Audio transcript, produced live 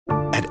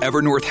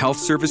Evernorth Health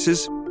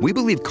Services, we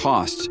believe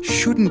costs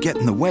shouldn't get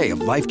in the way of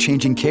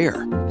life-changing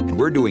care, and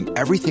we're doing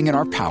everything in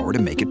our power to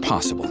make it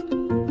possible.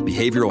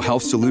 Behavioral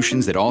health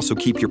solutions that also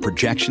keep your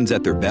projections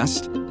at their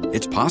best?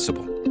 It's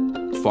possible.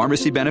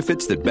 Pharmacy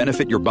benefits that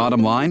benefit your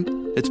bottom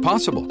line? It's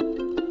possible.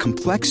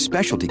 Complex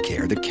specialty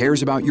care that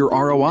cares about your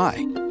ROI?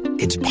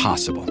 It's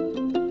possible.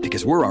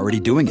 Because we're already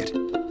doing it.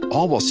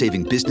 All while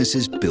saving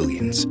businesses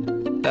billions.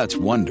 That's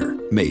Wonder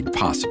made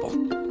possible.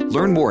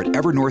 Learn more at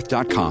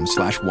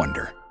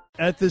evernorth.com/wonder.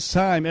 At this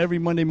time, every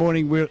Monday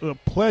morning, we're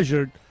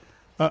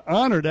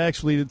honored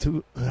actually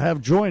to have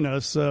join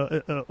us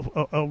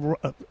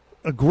a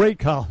great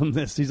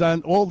columnist. He's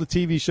on all the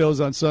TV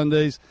shows on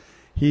Sundays.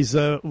 He's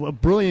a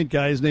brilliant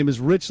guy. His name is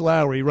Rich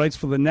Lowry. He writes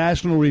for the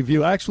National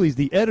Review. Actually, he's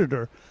the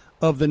editor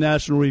of the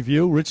National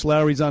Review. Rich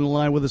Lowry's on the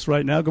line with us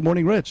right now. Good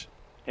morning, Rich.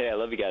 Hey, I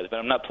love you guys, but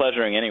I'm not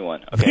pleasuring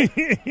anyone.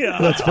 Okay. Yeah.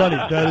 That's funny.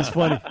 That is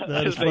funny.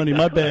 That is funny.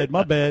 My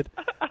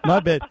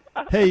bad.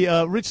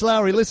 Hey, Rich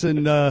Lowry,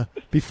 listen,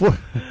 before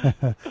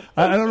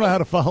I don't know how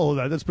to follow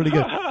that. That's pretty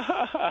good.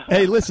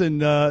 Hey, listen,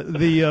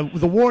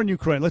 the war in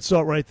Ukraine, let's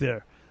start right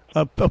there.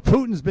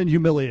 Putin's been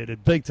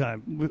humiliated big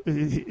time.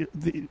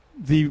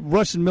 The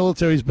Russian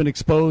military has been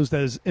exposed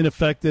as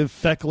ineffective,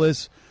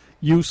 feckless,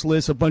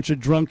 useless, a bunch of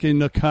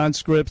drunken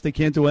conscripts. They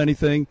can't do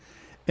anything.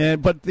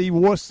 But the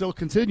war still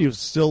continues.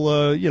 Still,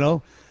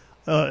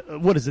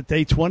 what is it,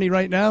 day 20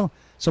 right now?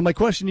 So my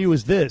question to you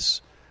is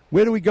this.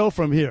 Where do we go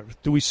from here?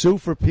 Do we sue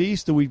for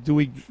peace? Do we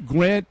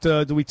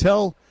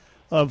tell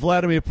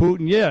Vladimir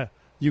Putin, yeah,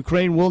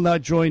 Ukraine will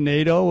not join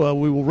NATO.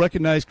 We will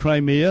recognize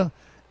Crimea,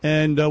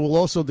 and we'll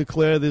also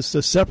declare this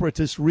a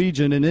separatist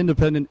region an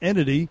independent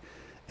entity,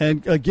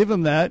 and give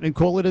him that and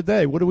call it a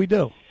day. What do we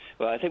do?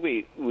 Well, I think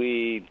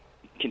we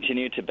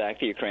continue to back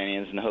the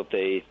Ukrainians and hope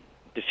they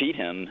defeat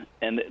him.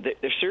 And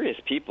they're serious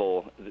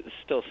people. It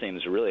still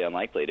seems really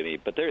unlikely to me,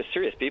 but there are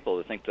serious people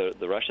who think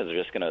the Russians are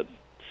just going to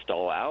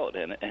stall out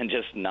and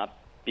just not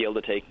be able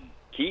to take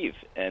Kyiv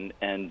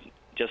and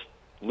just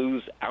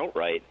lose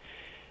outright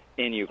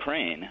in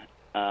Ukraine.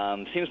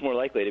 Seems more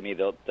likely to me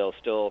they'll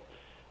still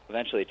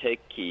eventually take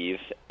Kyiv,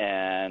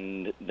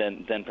 and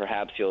then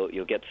perhaps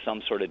you'll get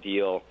some sort of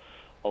deal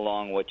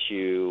along what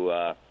you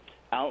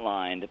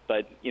outlined.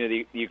 But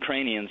the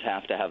Ukrainians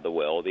have to have the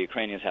will. The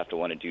Ukrainians have to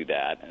want to do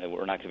that.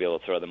 We're not going to be able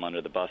to throw them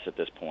under the bus at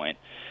this point.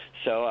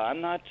 So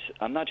I'm not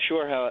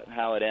sure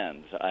how it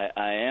ends.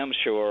 I am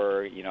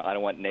sure I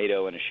don't want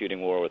NATO in a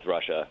shooting war with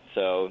Russia.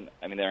 So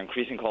there are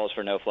increasing calls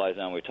for no-fly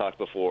zone. We talked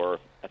before.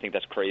 I think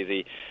that's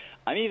crazy.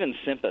 I'm even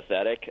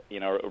sympathetic.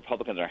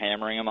 Republicans are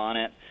hammering him on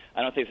it.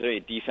 I don't think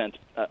there's any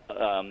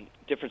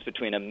difference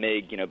between a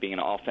MiG, being an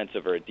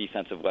offensive or a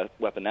defensive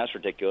weapon. That's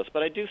ridiculous.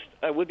 But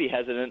I would be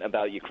hesitant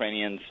about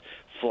Ukrainians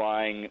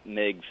flying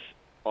MiGs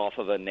off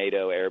of a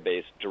NATO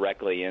airbase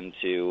directly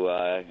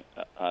into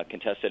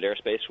contested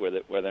airspace where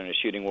they're in a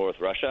shooting war with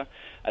Russia.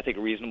 I think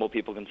reasonable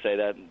people can say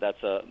that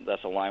that's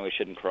a line we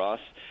shouldn't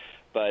cross.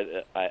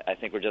 But I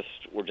think we're just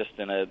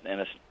in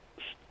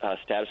a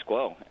status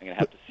quo. I'm going to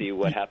have to see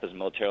what happens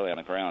militarily on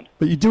the ground.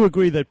 But you do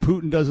agree that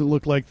Putin doesn't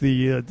look like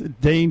the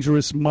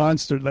dangerous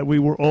monster that we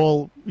were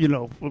all,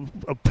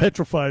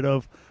 petrified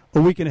of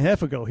a week and a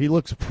half ago. He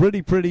looks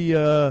pretty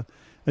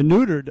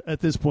neutered at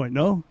this point,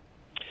 no?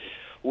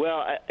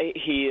 Well,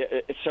 he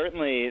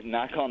certainly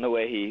not gone the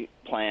way he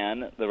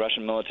planned. The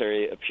Russian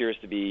military appears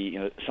to be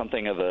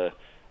something of a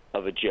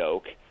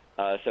joke.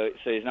 So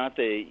he's not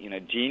the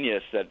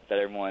genius that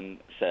everyone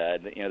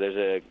said.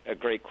 There's a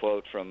great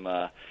quote from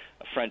a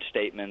French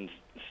statesman.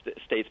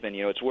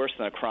 It's worse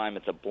than a crime;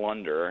 it's a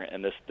blunder.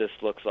 And this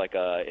looks like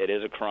it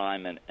is a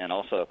crime and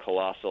also a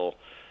colossal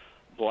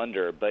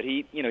blunder. But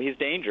he's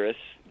dangerous.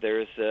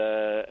 There's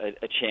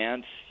a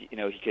chance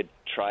he could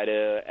try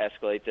to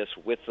escalate this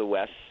with the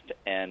West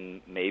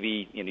and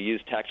maybe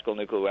use tactical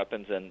nuclear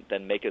weapons and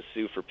then make us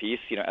sue for peace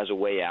as a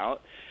way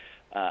out.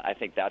 I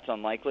think that's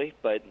unlikely,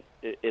 but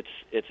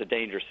it's a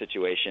dangerous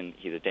situation.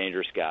 He's a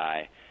dangerous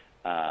guy,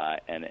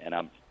 and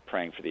I'm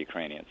praying for the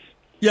Ukrainians.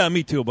 Yeah,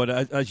 me too. But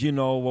as you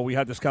know, we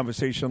had this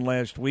conversation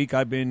last week.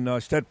 I've been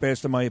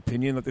steadfast in my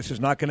opinion that this is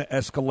not going to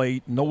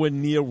escalate, nowhere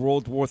near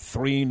World War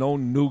III, no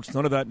nukes,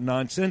 none of that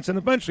nonsense. And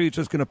eventually it's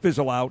just going to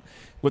fizzle out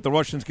with the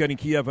Russians getting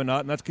Kiev or not,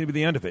 and that's going to be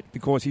the end of it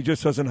because he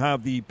just doesn't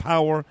have the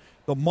power,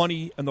 the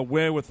money, and the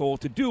wherewithal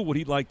to do what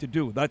he'd like to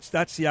do. That's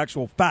the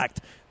actual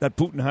fact that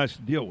Putin has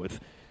to deal with.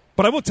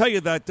 But I will tell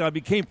you that I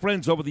became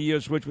friends over the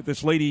years, Rich, with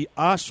this lady,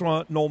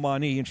 Asra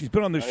Nomani, and she's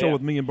been on this show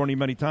with me and Bernie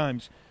many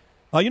times.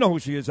 You know who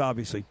she is,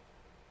 obviously.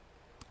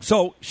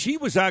 So she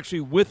was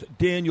actually with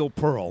Daniel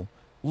Pearl,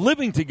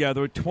 living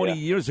together 20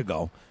 years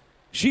ago.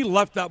 She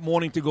left that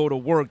morning to go to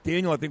work.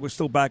 Daniel, I think, was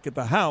still back at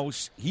the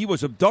house. He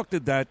was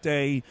abducted that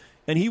day,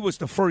 and he was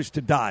the first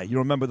to die. You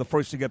remember, the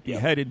first to get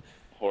beheaded.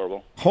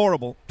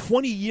 Horrible.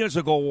 20 years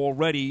ago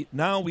already.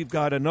 Now we've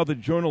got another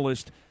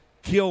journalist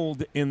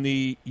killed in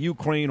the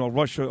Ukraine or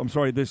Russia,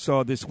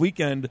 this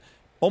weekend,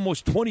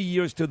 almost 20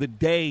 years to the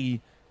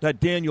day that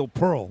Daniel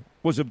Pearl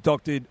was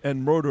abducted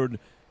and murdered.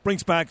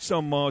 Brings back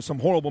some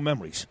horrible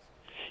memories.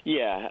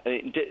 Yeah,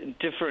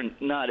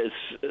 different.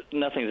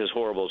 Nothing's as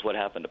horrible as what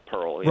happened to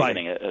Pearl,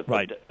 getting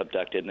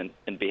abducted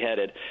and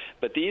beheaded.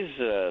 But these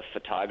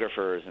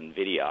photographers and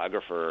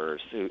videographers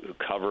who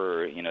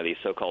cover, these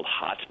so-called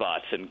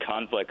hotspots and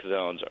conflict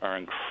zones are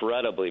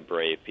incredibly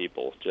brave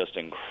people. Just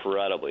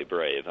incredibly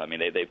brave. I mean,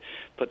 they've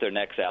put their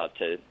necks out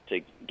to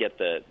get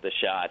the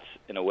shots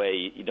in a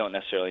way you don't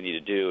necessarily need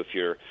to do if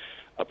you're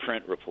a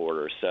print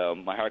reporter. So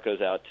my heart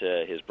goes out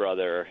to his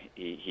brother.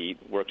 He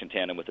worked in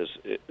tandem with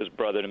his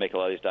brother to make a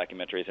lot of these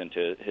documentaries, and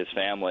to his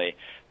family.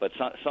 But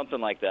something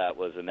like that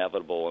was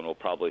inevitable, and we'll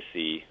probably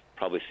see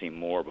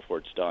more before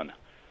it's done.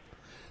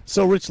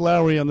 So Rich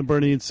Lowry on the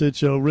Bernie and Sid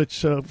Show.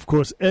 Rich, of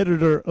course,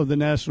 editor of the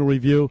National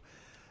Review.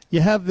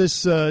 You have this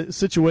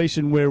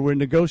situation where we're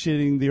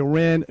negotiating the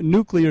Iran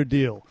nuclear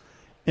deal,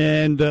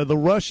 and the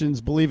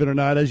Russians, believe it or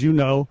not, as you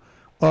know,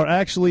 are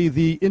actually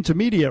the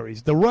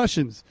intermediaries. The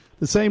Russians,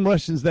 the same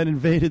Russians that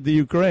invaded the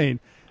Ukraine,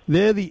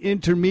 they're the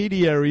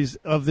intermediaries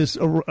of this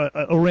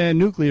Iran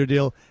nuclear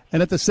deal.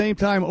 And at the same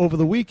time, over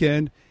the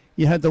weekend,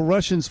 you had the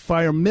Russians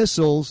fire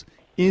missiles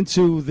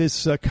into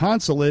this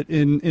consulate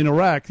in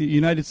Iraq, the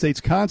United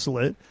States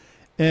consulate.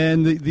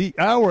 And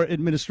our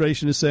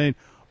administration is saying,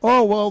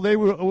 oh, well, they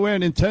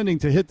weren't intending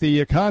to hit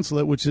the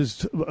consulate, which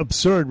is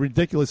absurd,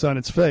 ridiculous on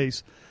its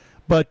face.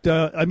 But,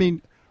 I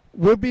mean,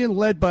 we're being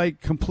led by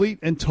complete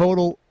and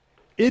total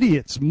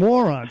idiots,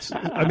 morons.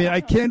 I mean,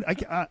 I can't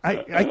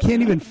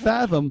even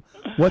fathom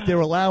what they're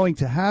allowing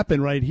to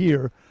happen right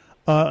here.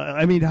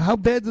 I mean, how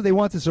bad do they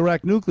want this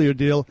Iraq nuclear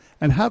deal,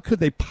 and how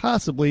could they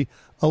possibly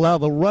allow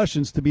the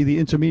Russians to be the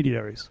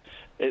intermediaries?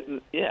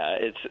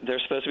 They're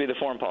supposed to be the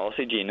foreign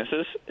policy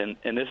geniuses, and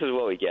this is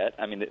what we get.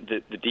 I mean,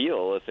 the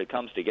deal, if it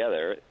comes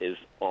together, is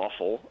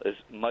awful, is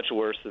much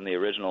worse than the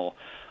original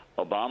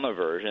Obama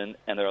version,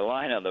 and they're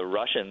relying on the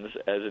Russians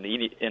as an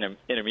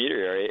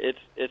intermediary.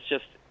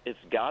 It's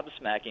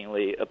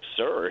gobsmackingly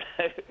absurd.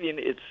 I mean,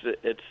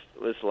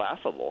 it's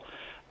laughable,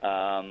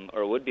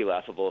 or would be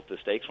laughable if the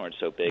stakes weren't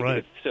so big.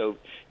 Right. So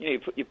you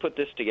put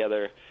this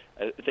together.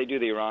 If they do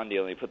the Iran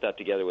deal, and you put that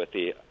together with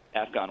the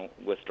Afghan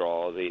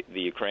withdrawal, the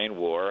Ukraine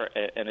war,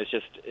 and it's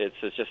just a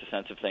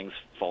sense of things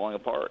falling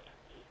apart.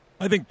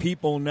 I think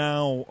people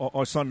now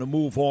are starting to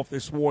move off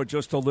this war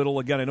just a little.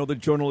 Again, I know the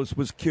journalist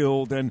was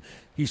killed, and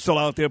he's still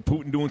out there,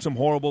 Putin doing some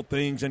horrible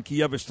things, and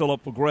Kiev is still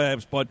up for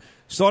grabs. But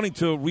starting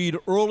to read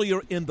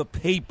earlier in the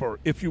paper,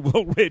 if you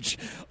will, Rich,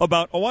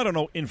 about,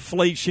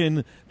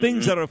 inflation,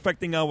 things that are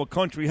affecting our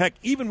country. Heck,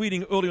 even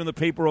reading earlier in the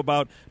paper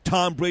about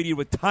Tom Brady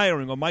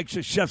retiring or Mike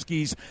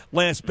Krzyzewski's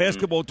last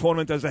basketball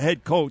tournament as a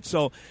head coach.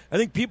 So I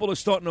think people are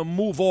starting to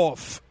move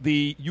off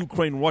the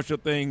Ukraine-Russia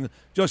thing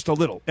just a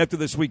little after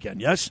this weekend,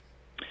 yes?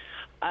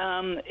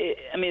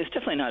 It's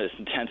definitely not as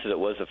intense as it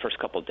was the first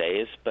couple of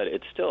days, but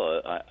it's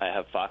still. I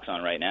have Fox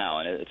on right now,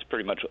 and it's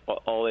pretty much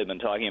all they've been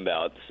talking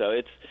about. So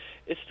it's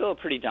still a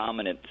pretty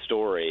dominant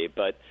story.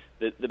 But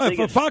the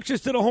biggest... Fox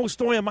just did a whole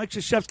story on Mike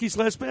Krzyzewski's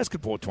last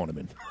basketball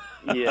tournament.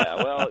 Yeah,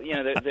 well,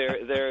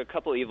 there are a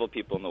couple of evil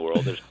people in the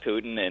world. There's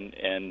Putin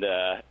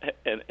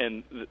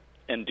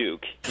and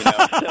Duke.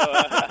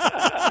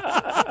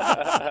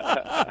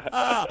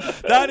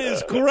 That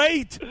is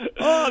great.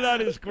 Oh,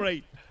 that is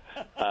great.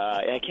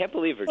 I can't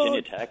believe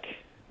Virginia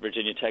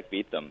Tech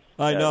beat them.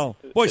 I know.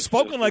 Boy,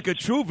 spoken like a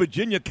true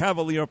Virginia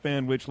Cavalier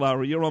fan, Rich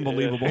Lowry. You're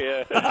unbelievable.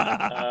 Yeah.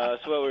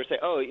 So what we were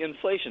saying,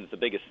 inflation's the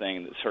biggest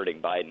thing that's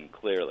hurting Biden,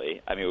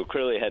 clearly. I mean, we're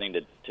clearly heading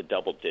to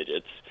double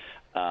digits.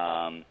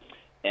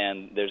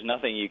 And there's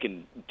nothing you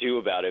can do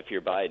about it if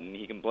you're Biden.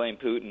 He can blame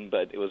Putin,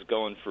 but it was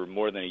going for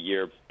more than a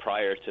year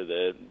prior to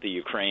the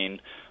Ukraine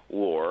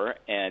war,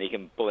 and he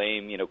can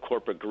blame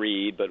corporate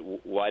greed. But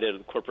why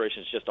did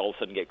corporations just all of a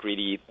sudden get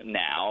greedy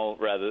now?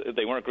 Rather,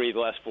 they weren't greedy the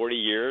last 40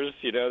 years.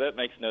 That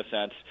makes no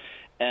sense.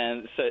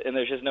 And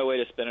there's just no way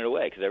to spin it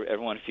away because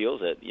everyone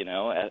feels it.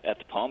 At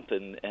the pump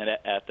and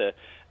at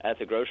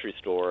the grocery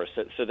store.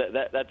 So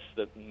that's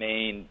the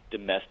main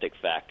domestic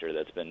factor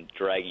that's been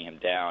dragging him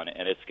down,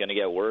 and it's going to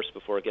get worse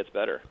before it gets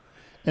better.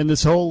 And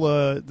this whole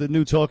the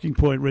new talking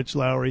point, Rich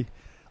Lowry,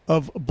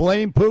 of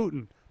blame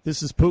Putin.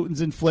 This is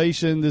Putin's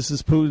inflation. This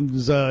is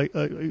Putin's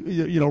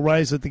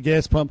rise at the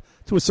gas pump.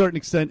 To a certain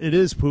extent, it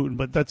is Putin,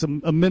 but that's a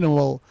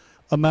minimal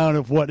amount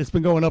of what it's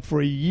been going up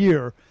for a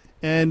year.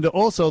 And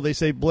also, they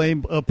say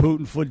blame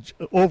Putin for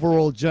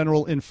overall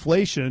general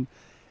inflation.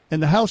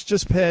 And the House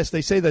just passed.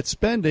 They say that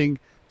spending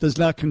does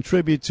not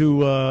contribute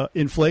to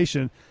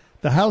inflation.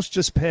 The House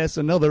just passed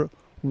another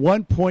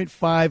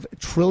 $1.5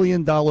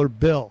 trillion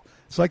bill.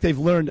 It's like they've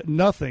learned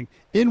nothing,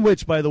 in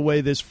which, by the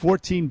way, there's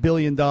 $14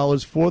 billion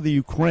for the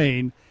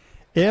Ukraine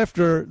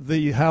after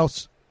the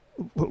House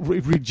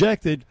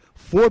rejected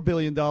 $4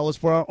 billion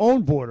for our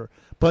own border.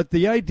 But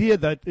the idea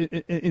that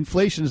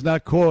inflation is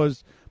not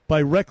caused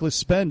by reckless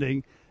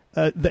spending,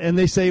 and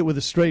they say it with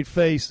a straight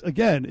face,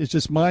 again, is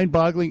just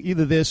mind-boggling.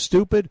 Either they're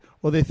stupid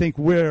or they think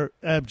we're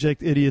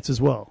abject idiots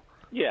as well.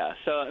 Yeah,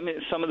 so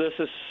some of this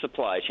is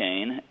supply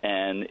chain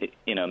and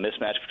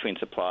mismatch between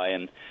supply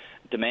and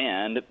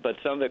demand, but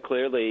some of it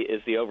clearly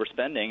is the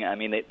overspending. I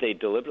mean, they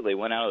deliberately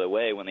went out of the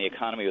way when the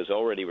economy was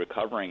already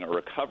recovering or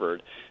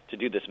recovered to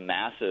do this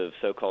massive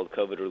so-called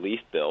COVID relief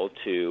bill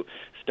to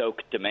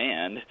stoke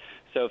demand.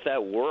 So if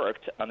that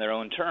worked on their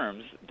own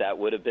terms, that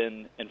would have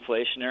been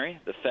inflationary.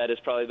 The Fed has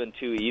probably been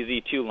too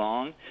easy, too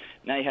long.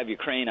 Now you have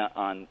Ukraine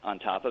on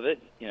top of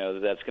it. You know,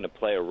 that's going to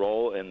play a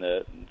role in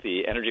the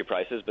energy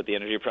prices, but the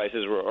energy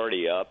prices were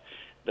already up.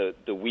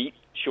 The wheat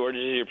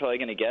shortages you're probably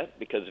going to get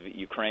because of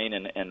Ukraine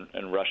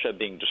and Russia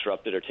being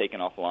disrupted or taken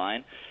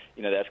offline,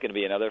 you know, that's going to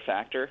be another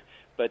factor.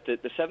 But the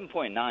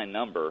 7.9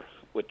 number,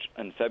 which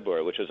in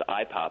February, which was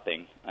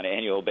eye-popping on an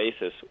annual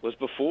basis, was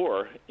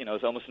before, you know, it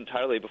was almost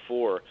entirely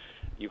before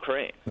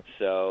Ukraine.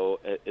 So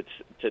it's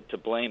to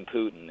blame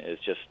Putin is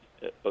just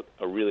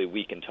a really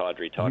weak and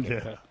tawdry talking.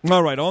 Yeah.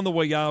 All right, on the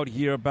way out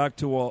here, back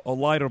to a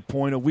lighter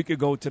point. A week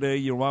ago today,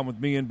 you were on with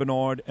me and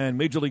Bernard, and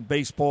Major League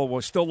Baseball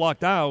was still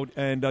locked out,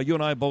 and you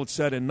and I both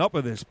said, enough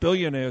of this.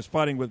 Billionaires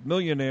fighting with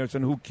millionaires,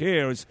 and who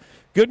cares?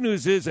 Good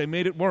news is they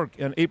made it work.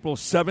 On April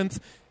 7th,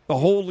 the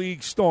whole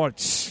league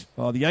starts.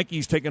 The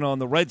Yankees taking on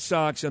the Red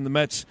Sox and the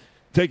Mets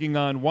taking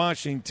on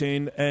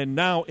Washington, and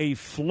now a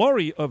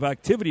flurry of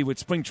activity with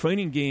spring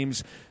training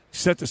games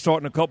set to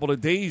start in a couple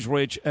of days,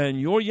 Rich. And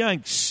your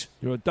Yanks,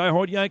 you're a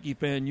diehard Yankee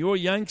fan, your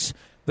Yanks,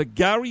 the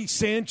Gary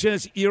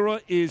Sanchez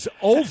era is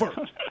over.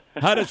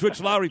 How does Rich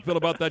Lowry feel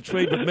about that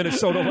trade with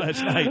Minnesota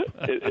last night?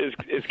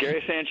 Is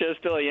Gary Sanchez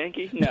still a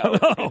Yankee? No,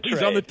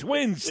 he's on the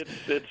Twins.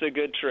 It's a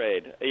good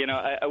trade. You know,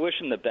 I wish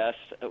him the best.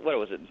 What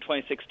was it, in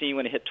 2016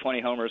 when he hit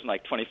 20 homers in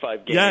like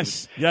 25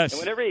 games? Yes. And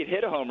whenever he'd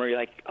hit a homer, you're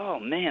like, oh,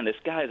 man, this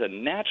guy's a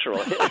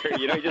natural hitter.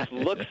 You know, he just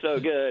looks so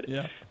good.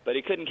 Yeah. But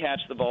he couldn't catch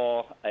the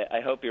ball.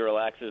 I hope he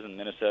relaxes in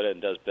Minnesota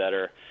and does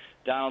better.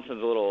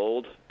 Donaldson's a little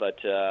old, but,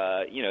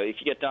 you know, if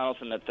you get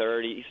Donaldson at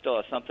third, he still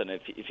has something.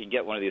 If you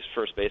get one of these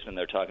first basemen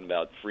they're talking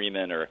about,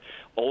 Freeman or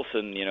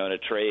Olsen, you know, in a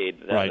trade,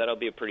 that'll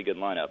be a pretty good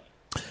lineup.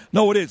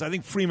 No, it is. I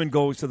think Freeman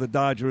goes to the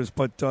Dodgers,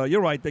 but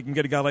you're right. They can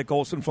get a guy like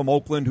Olsen from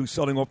Oakland who's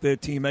selling off their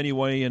team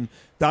anyway, and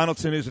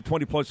Donaldson is a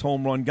 20-plus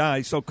home run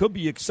guy, so it could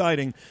be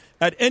exciting.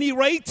 At any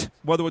rate,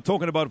 whether we're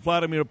talking about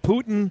Vladimir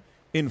Putin,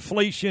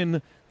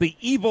 inflation, the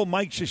evil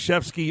Mike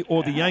Krzyzewski,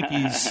 or the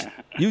Yankees,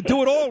 you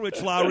do it all,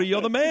 Rich Lowry.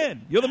 You're the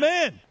man. You're the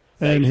man.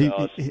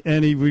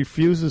 And he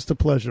refuses to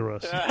pleasure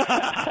us,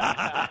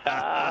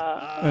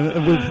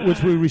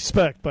 which we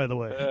respect, by the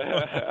way.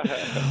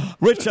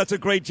 Rich, that's a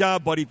great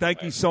job, buddy.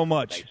 Thank you so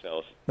much. Thanks,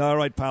 fellas. All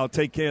right, pal.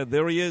 Take care.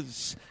 There he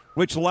is,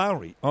 Rich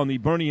Lowry on the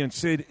Bernie and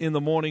Sid in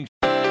the Morning.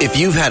 If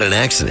you've had an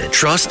accident,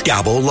 trust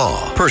Gabo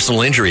Law.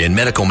 Personal injury and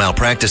medical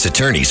malpractice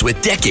attorneys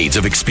with decades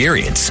of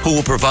experience who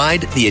will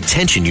provide the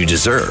attention you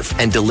deserve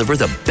and deliver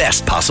the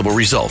best possible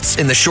results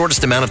in the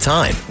shortest amount of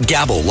time.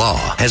 Gabo Law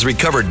has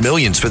recovered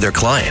millions for their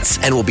clients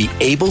and will be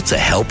able to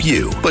help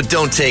you. But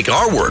don't take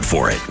our word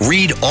for it.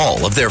 Read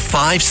all of their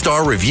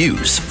 5-star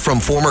reviews from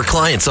former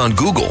clients on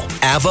Google,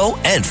 Avo,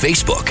 and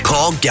Facebook.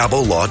 Call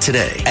Gabo Law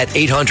today at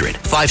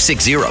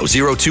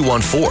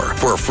 800-560-0214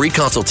 for a free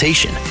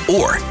consultation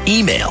or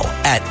email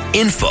at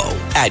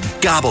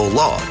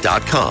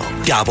info@gabolaw.com.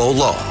 Gabo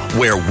Law,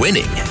 where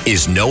winning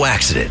is no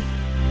accident.